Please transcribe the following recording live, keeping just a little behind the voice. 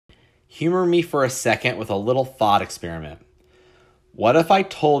Humor me for a second with a little thought experiment. What if I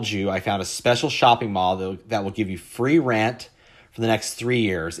told you I found a special shopping mall that will give you free rent for the next 3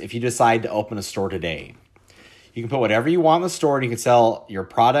 years if you decide to open a store today? You can put whatever you want in the store and you can sell your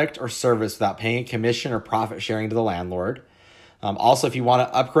product or service without paying a commission or profit sharing to the landlord. Also, if you want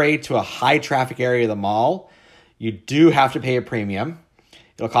to upgrade to a high traffic area of the mall, you do have to pay a premium.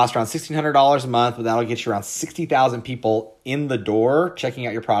 It'll cost around $1,600 a month, but that'll get you around 60,000 people in the door checking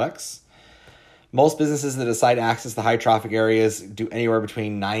out your products. Most businesses that decide to access the high traffic areas do anywhere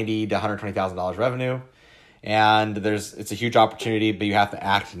between $90,000 to $120,000 revenue. And it's a huge opportunity, but you have to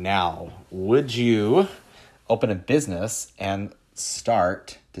act now. Would you open a business and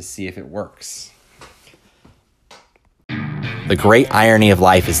start to see if it works? The great irony of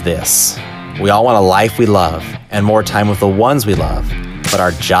life is this. We all want a life we love and more time with the ones we love. But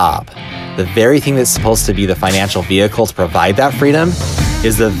our job, the very thing that's supposed to be the financial vehicle to provide that freedom,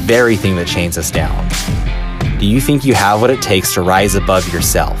 is the very thing that chains us down. Do you think you have what it takes to rise above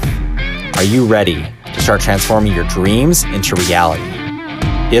yourself? Are you ready to start transforming your dreams into reality?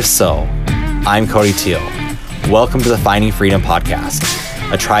 If so, I'm Cody Teal. Welcome to the Finding Freedom Podcast,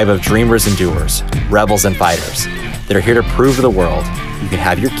 a tribe of dreamers and doers, rebels and fighters that are here to prove to the world you can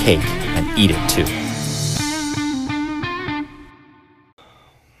have your cake and eat it too.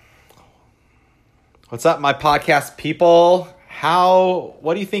 What's up, my podcast people?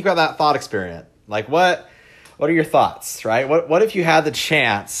 What do you think about that thought experiment? Like, what are your thoughts, right? What if you had the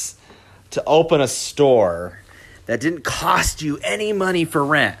chance to open a store that didn't cost you any money for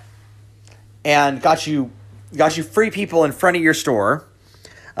rent and got you free people in front of your store?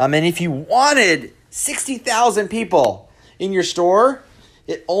 And if you wanted 60,000 people in your store,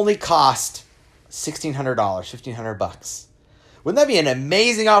 it only cost $1,600, $1,500. Wouldn't that be an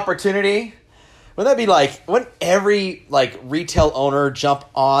amazing opportunity? Wouldn't that be wouldn't every retail owner jump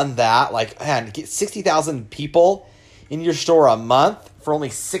on that? Man, get 60,000 people in your store a month for only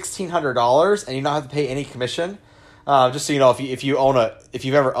 $1,600 and you don't have to pay any commission. Just so you know, if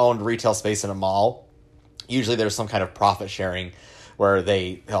you've ever owned retail space in a mall, usually there's some kind of profit sharing where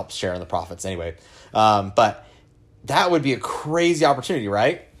they help share in the profits anyway. But that would be a crazy opportunity,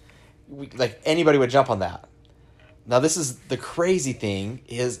 right? Anybody would jump on that. Now, this is the crazy thing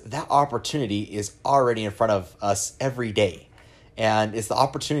is that opportunity is already in front of us every day. And it's the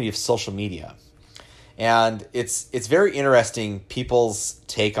opportunity of social media. And it's very interesting, people's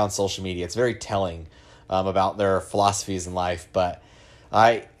take on social media. It's very telling about their philosophies in life. But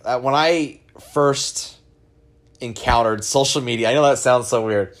when I first encountered social media, I know that sounds so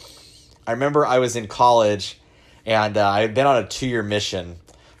weird. I remember I was in college and I had been on a 2-year mission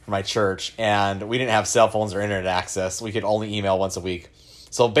for my church, and we didn't have cell phones or internet access. We could only email once a week.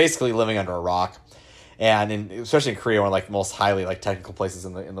 So basically living under a rock. And especially in Korea, one of the most highly technical places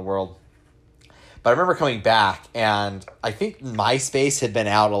in the world. But I remember coming back, and I think MySpace had been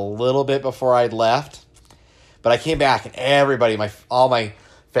out a little bit before I'd left. But I came back, and everybody, all my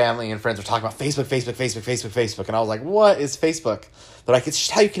family and friends were talking about Facebook. And I was like, what is Facebook? But it's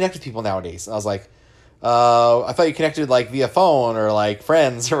just how you connect with people nowadays. And I was like, I thought you connected via phone or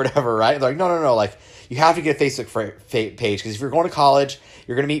friends or whatever, right? They're like, no. You have to get a Facebook page because if you're going to college,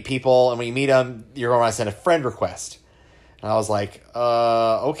 you're going to meet people. And when you meet them, you're going to want to send a friend request. And I was like,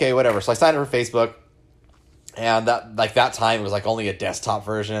 okay, whatever. So I signed up for Facebook. And that time it was only a desktop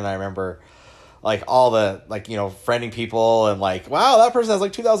version. And I remember all the friending people and wow, that person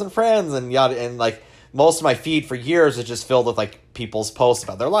has 2,000 friends and yada. And most of my feed for years is just filled with people's posts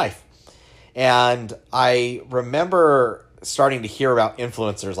about their life. And I remember starting to hear about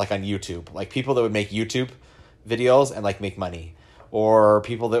influencers on YouTube, people that would make YouTube videos and make money, or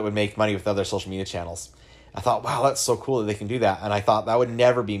people that would make money with other social media channels. I thought, wow, that's so cool that they can do that. And I thought that would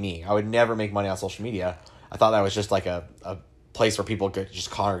never be me. I would never make money on social media. I thought that was just a place where people could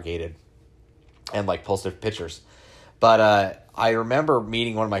just congregated and posted pictures. But I remember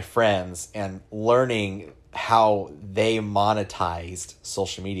meeting one of my friends and learning how they monetized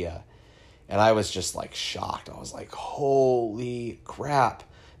social media. And I was just shocked. I was like, holy crap.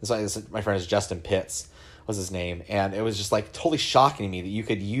 My friend is Justin Pitts was his name. And it was just totally shocking to me that you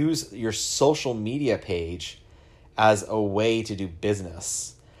could use your social media page as a way to do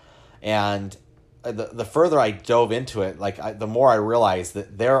business. And the further I dove into it, the more I realized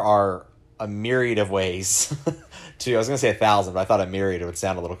that there are a myriad of ways I was going to say 1,000, but I thought a myriad would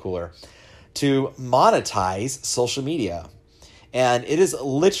sound a little cooler, to monetize social media. And it is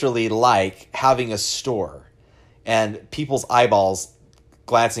literally like having a store and people's eyeballs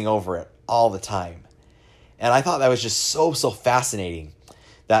glancing over it all the time. And I thought that was just so fascinating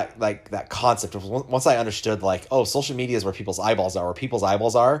that concept of once I understood like, oh, social media is where people's eyeballs are. Where people's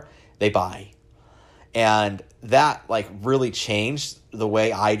eyeballs are, they buy. And that like really changed the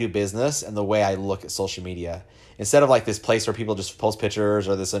way I do business and the way I look at social media. Instead of like this place where people just post pictures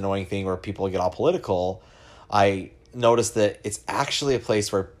or this annoying thing where people get all political, I noticed that it's actually a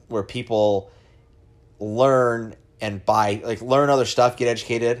place where people learn and buy, like learn other stuff, get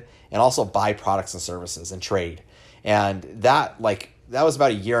educated, and also buy products and services and trade. And that was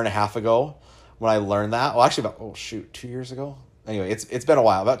about a year and a half ago when I learned that. Well, actually about 2 years ago. Anyway, it's been a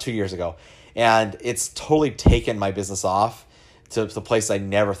while, about 2 years ago. And it's totally taken my business off to the place I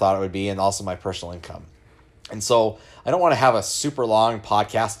never thought it would be, and also my personal income. And so I don't want to have a super long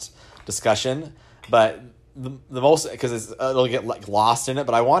podcast discussion, but the most, because it'll get like lost in it,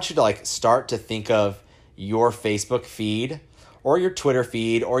 but I want you to like start to think of your Facebook feed or your Twitter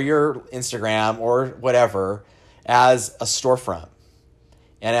feed or your Instagram or whatever as a storefront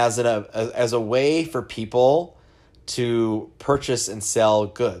and as a way for people to purchase and sell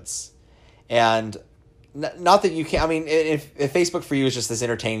goods. And not that you can't, I mean, if Facebook for you is just this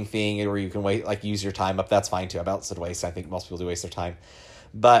entertaining thing where you can use your time up, that's fine too. About said waste, I think most people do waste their time.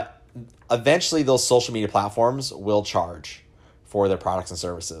 But eventually those social media platforms will charge for their products and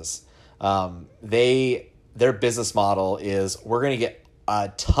services. Their business model is, we're going to get a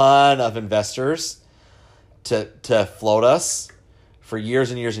ton of investors to float us for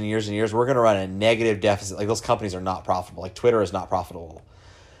years and years and years and years. We're going to run a negative deficit. Like, those companies are not profitable. Like, Twitter is not profitable.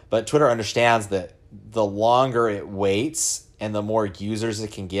 But Twitter understands that the longer it waits and the more users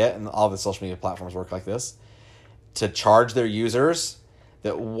it can get, and all the social media platforms work like this, to charge their users,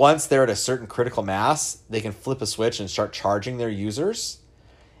 that once they're at a certain critical mass, they can flip a switch and start charging their users,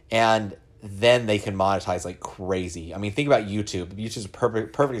 and then they can monetize like crazy. I mean, think about YouTube. YouTube's a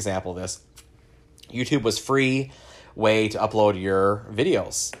perfect example of this. YouTube was free way to upload your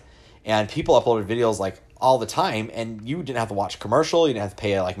videos, and people uploaded videos like all the time, and you didn't have to watch a commercial, you didn't have to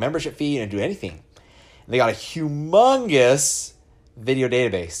pay a like membership fee, you didn't do anything. And they got a humongous video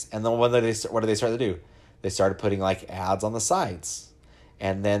database, and then what did they start to do? They started putting like ads on the sides,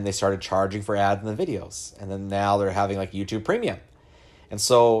 and then they started charging for ads in the videos, and then now they're having like YouTube Premium. And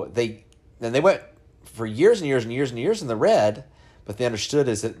so they went for years and years and years and years in the red, but they understood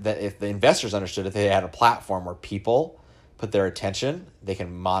that if the investors understood if they had a platform where people put their attention, they can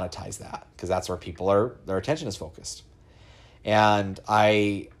monetize that, because that's where their attention is focused. And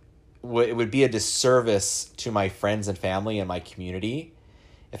it would be a disservice to my friends and family and my community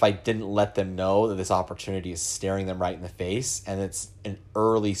if I didn't let them know that this opportunity is staring them right in the face, and it's an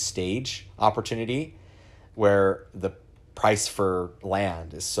early stage opportunity where the price for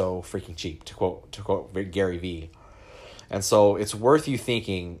land is so freaking cheap, to quote Gary Vee. And so it's worth you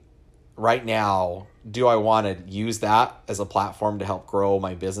thinking right now, do I want to use that as a platform to help grow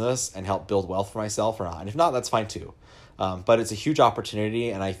my business and help build wealth for myself or not? And if not, that's fine too. But it's a huge opportunity,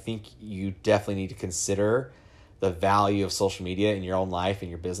 and I think you definitely need to consider the value of social media in your own life and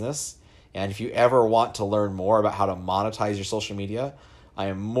your business. And if you ever want to learn more about how to monetize your social media, I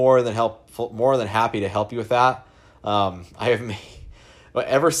am more than happy to help you with that.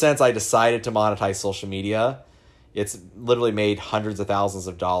 Ever since I decided to monetize social media, it's literally made hundreds of thousands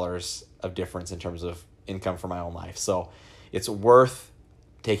of dollars of difference in terms of income for my own life. So it's worth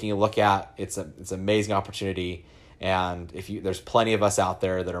taking a look at. It's an amazing opportunity. And there's plenty of us out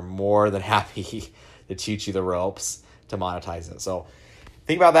there that are more than happy to teach you the ropes to monetize it. So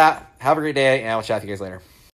think about that. Have a great day, and I'll chat with you guys later.